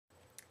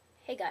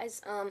Hey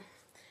guys,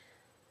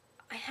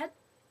 I had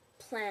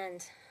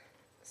planned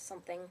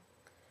something,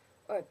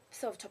 or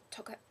sort of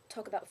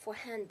talk about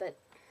beforehand, but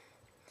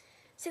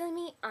silly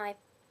me, I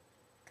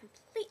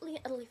completely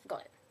and utterly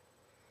forgot it.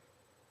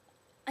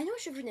 I know I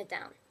should have written it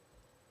down.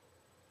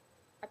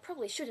 I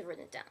probably should have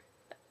written it down,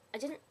 but I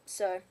didn't,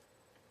 so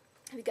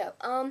here we go.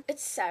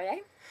 It's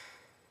Saturday.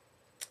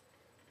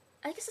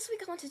 I guess this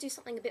week I want to do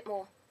something a bit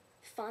more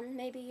fun,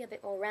 maybe, a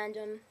bit more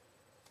random.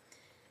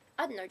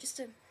 I don't know, just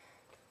to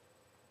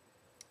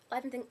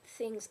liven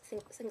things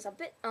up a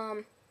bit.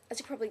 As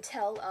you can probably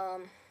tell,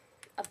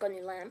 I've got a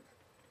new lamp.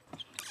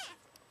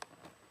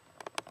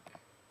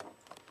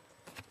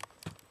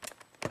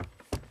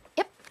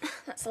 Yep,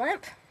 that's the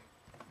lamp.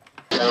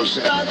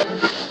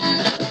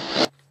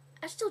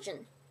 As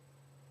children,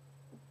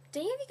 do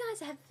any of you guys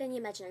have any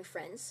imaginary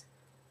friends?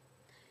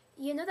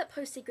 You know that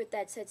post secret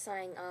that said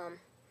something,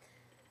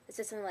 it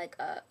said something like,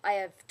 I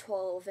have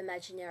 12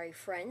 imaginary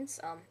friends,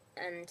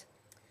 and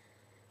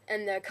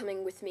they're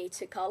coming with me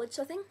to college,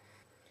 sort of thing.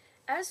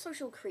 As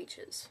social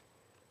creatures,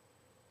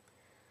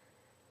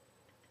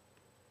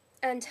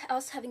 and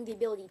us having the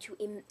ability to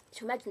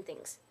imagine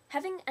things,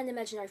 having an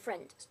imaginary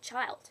friend as a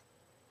child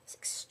is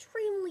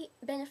extremely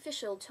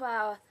beneficial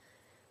to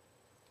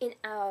in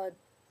our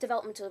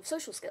development of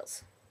social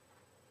skills.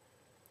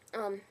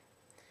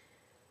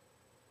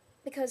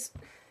 Because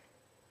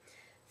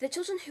the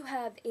children who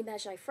have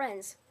imaginary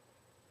friends,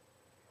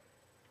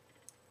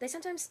 they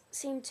sometimes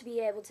seem to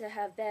be able to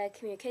have better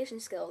communication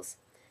skills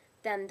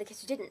than the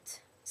kids who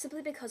didn't.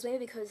 Simply because, maybe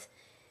because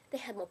they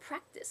had more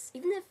practice.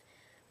 Even if,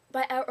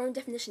 by our own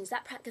definitions,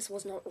 that practice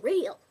was not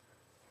real,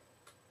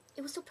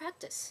 it was still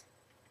practice.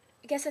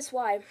 I guess that's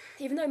why,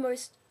 even though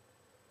most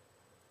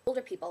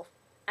older people,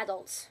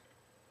 adults,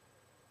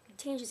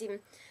 teenagers even,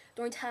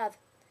 don't have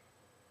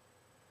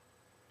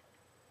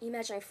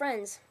imaginary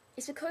friends,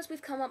 it's because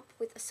we've come up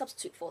with a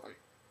substitute for them.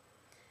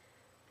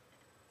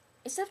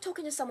 Instead of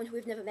talking to someone who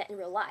we've never met in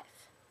real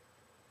life,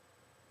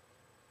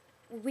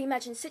 we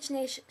imagine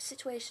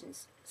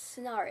situations,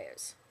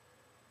 scenarios,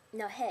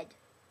 in our head,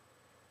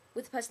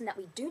 with the person that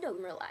we do know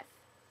in real life,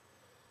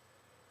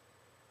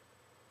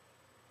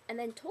 and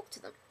then talk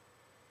to them.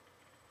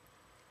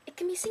 It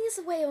can be seen as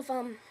a way of,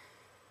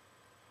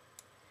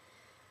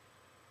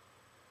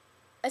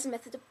 as a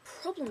method of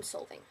problem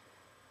solving.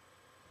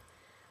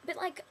 A bit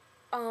like,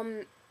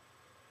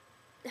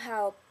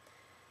 how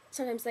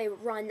sometimes they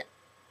run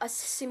a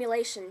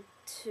simulation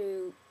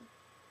to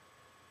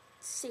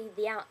see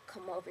the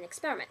outcome of an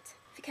experiment.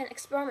 If you can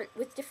experiment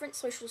with different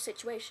social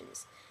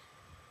situations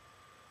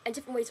and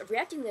different ways of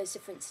reacting to those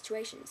different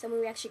situations, then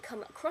when we actually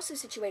come across those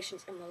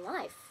situations in real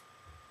life,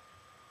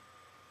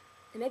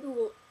 then maybe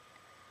we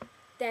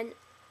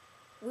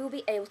will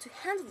be able to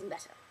handle them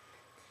better.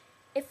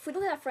 If we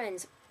look at our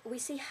friends, we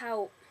see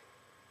how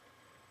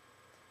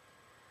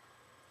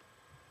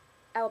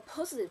our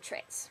positive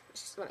traits,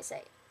 let me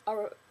say,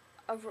 are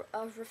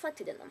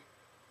reflected in them.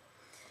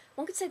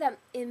 One could say that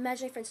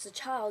imaginary friends as a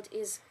child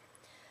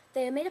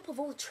they are made up of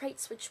all the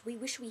traits which we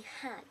wish we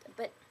had,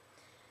 but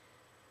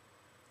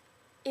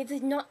if they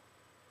did not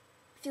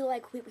feel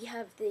like we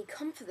have the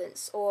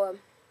confidence, or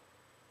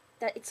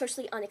that it's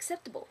socially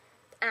unacceptable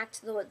to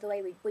act the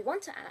way we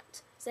want to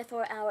act,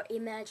 therefore our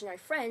imaginary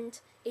friend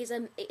is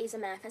a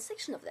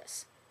manifestation of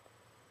this.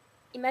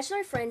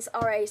 Imaginary friends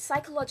are a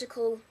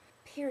psychological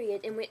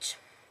period in which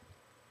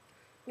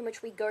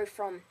we go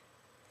from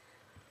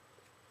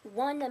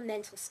one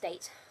mental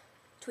state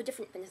to a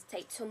different mental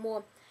state, to a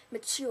more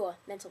mature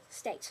mental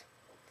state.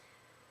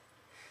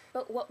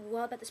 But what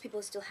about those people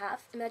who still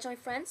have imaginary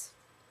friends?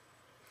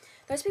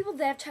 Those people,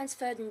 they have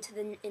transferred into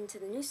the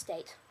new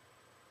state,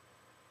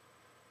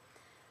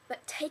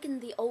 but taken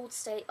the old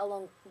state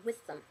along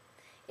with them.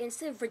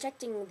 Instead of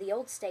rejecting the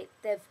old state,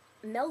 they've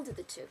melded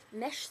the two,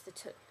 meshed the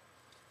two.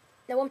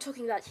 Now what I'm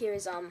talking about here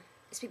is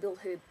people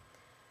who,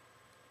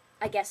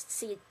 I guess,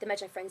 see the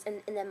imaginary friends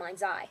in their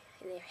mind's eye,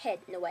 in their head,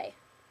 in a way.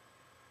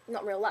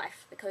 Not real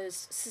life,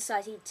 because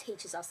society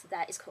teaches us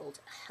that is called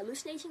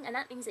hallucinating, and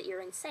that means that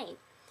you're insane.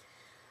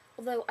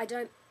 Although I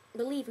don't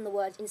believe in the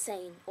word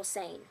insane or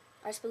sane.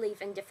 I just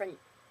believe in different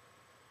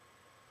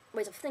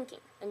ways of thinking,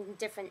 and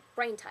different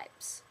brain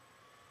types.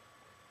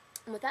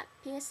 And with that,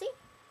 PSC,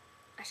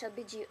 I shall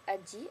bid you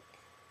adieu,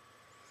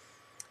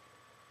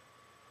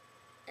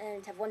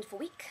 and have a wonderful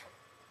week.